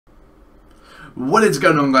What is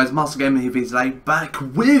going on, guys? Master Gamer here for you today, back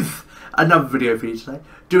with another video for you today,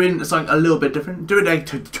 doing something a little bit different, doing a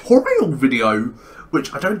tutorial video,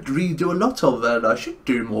 which I don't really do a lot of, and I should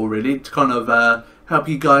do more really, to kind of help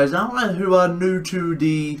you guys out who are new to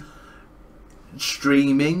the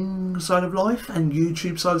streaming side of life and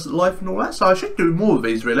YouTube side of life and all that. So I should do more of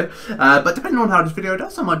these really, but depending on how this video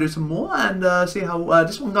does, I might do some more and see how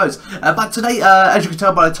this one goes. But today, as you can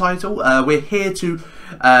tell by the title, we're here to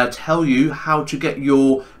tell you how to get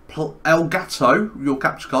your Elgato, your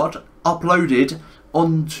capture card, uploaded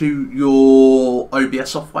onto your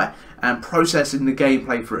OBS software and processing the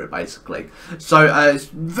gameplay through it, basically. So it's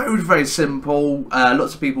very simple.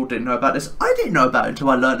 Lots of people didn't know about this. I didn't know about it until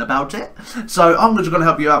I learned about it. So I'm just going to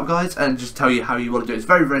help you out, guys, and just tell you how you want to do it. It's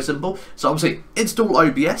very simple. So obviously install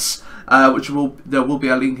OBS, there will be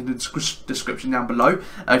a link in the description down below.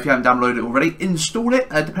 If you haven't downloaded it already, install it.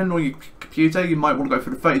 Depending on your computer, you might want to go for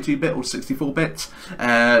the 32-bit or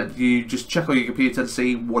 64-bit. You just check on your computer to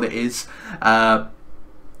see what it is.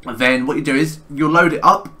 And then what you do is you'll load it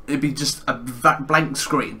up. It'll be just a blank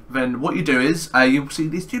screen. Then what you do is you'll see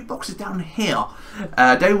these two boxes down here.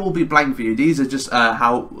 They will be blank for you. These are just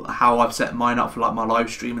how I've set mine up for like my live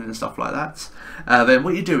streaming and stuff like that. Then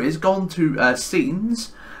what you do is go on to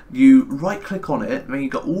scenes. You right click on it, and then you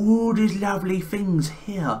got all these lovely things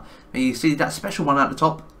here. And you see that special one at the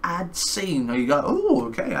top, add scene. And you go, oh,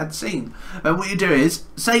 okay, add scene. And what you do is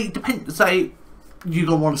say you're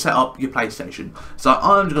going to want to set up your PlayStation. So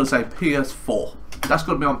I'm just going to say PS4. That's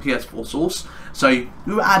going to be on PS4 source. So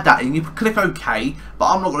you add that in, you click OK, but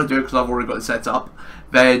I'm not going to do it because I've already got it set up.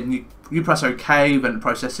 Then you press OK, then it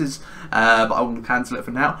processes, but I will cancel it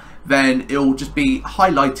for now. Then it will just be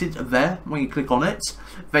highlighted there when you click on it.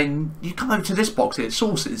 Then you come over to this box here,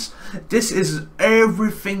 sources. This is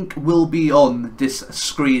everything will be on this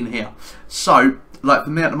screen here. So like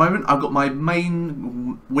for me at the moment, I've got my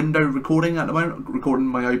main window recording at the moment, recording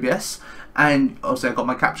my OBS, and obviously I've got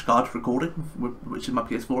my capture card recording, which is my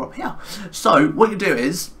PS4 up here. So what you do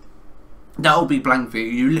is, that will be blank for you.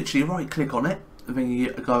 You literally right click on it, and then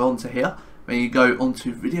you go onto here, then you go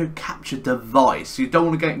onto video capture device. You don't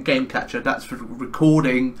want to get game capture, that's for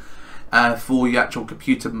recording for your actual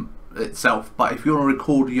computer itself. But if you want to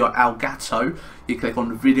record your Elgato, you click on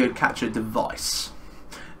the video capture device.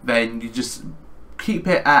 Then you just keep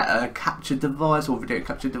it at a capture device or video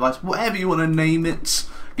capture device, whatever you want to name it.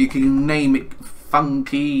 You can name it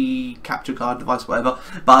funky capture card device, whatever,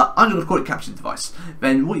 but I'm going to call it capture device.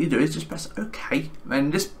 Then what you do is just press OK,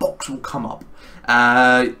 then this box will come up.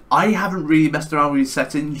 I haven't really messed around with these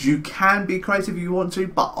settings. You can be creative if you want to,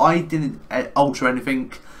 but I didn't alter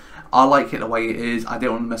anything. I like it the way it is. I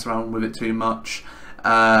didn't want to mess around with it too much,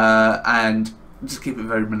 and just keep it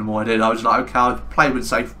very minimal. I was like, okay, I'll play with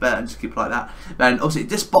safe bet and just keep it like that. Then obviously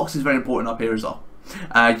this box is very important up here as well.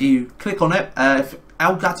 You click on it. If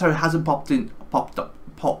Elgato hasn't popped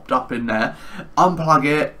up in there, unplug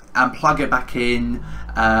it and plug it back in,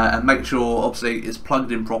 and make sure obviously it's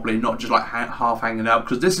plugged in properly, not just like half hanging out,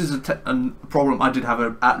 because this is a problem I did have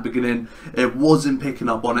at the beginning. It wasn't picking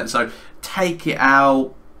up on it, so take it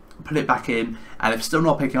out, put it back in, and if it's still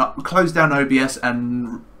not picking up, close down OBS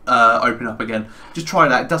and open up again. Just try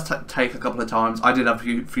that. It does take a couple of times. I did have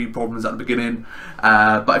a few problems at the beginning,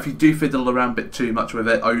 but if you do fiddle around a bit too much with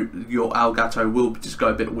it, your Elgato will just go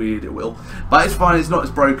a bit weird. It will, but it's fine. It's not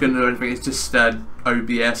as broken or anything. It's just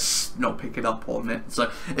OBS not picking up on it,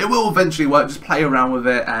 so it will eventually work. Just play around with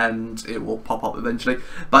it and it will pop up eventually.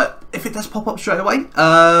 But if it does pop up straight away,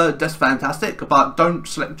 that's fantastic, but don't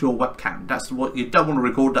select your webcam. That's what you don't want to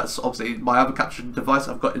record. That's obviously my other capture device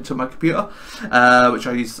I've got into my computer, which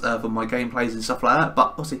I use for my gameplays and stuff like that. But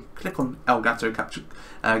obviously click on Elgato capture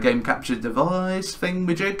game capture device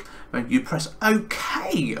thingamajig, and you press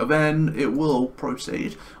OK, and then it will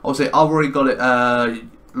proceed. Obviously I've already got it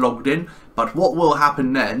logged in, but what will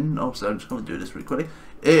happen then, also I'm just going to do this really quickly,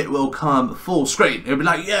 it will come full screen. It'll be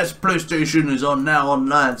like, yes, PlayStation is on now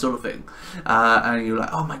online, sort of thing, and you're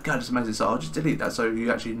like, oh my god, it's amazing. So I'll just delete that so you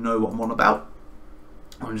actually know what I'm on about.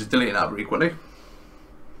 I'm just deleting that really quickly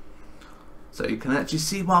so you can actually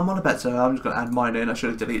see what I'm on about. So I'm just going to add mine in. I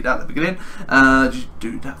should have deleted that at the beginning. Just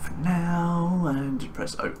do that for now and just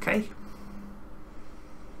press OK.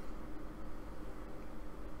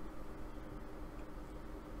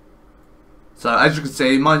 So as you can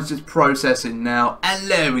see, mine's just processing now, and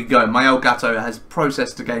there we go. My Elgato has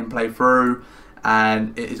processed the gameplay through,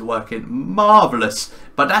 and it is working marvellous.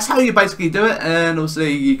 But that's how you basically do it, and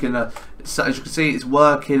obviously you can So as you can see, it's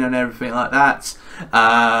working and everything like that,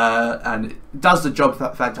 and it does the job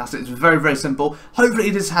fantastic. It's very, very simple. Hopefully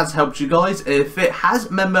this has helped you guys. If it has,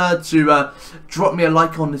 remember to drop me a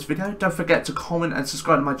like on this video. Don't forget to comment and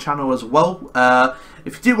subscribe to my channel as well.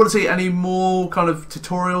 If you do want to see any more kind of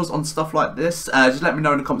tutorials on stuff like this, just let me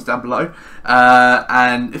know in the comments down below.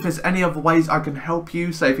 And if there's any other ways I can help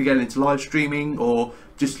you, say if you're getting into live streaming or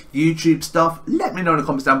just YouTube stuff, let me know in the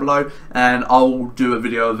comments down below and I'll do a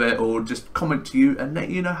video of it, or just comment to you and let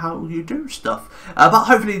you know how you do stuff. But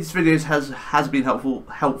hopefully this video has been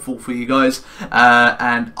helpful for you guys,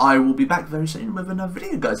 and I will be back very soon with another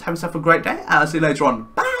video, guys. Have yourself a great day, and I'll see you later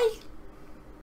on. Bye!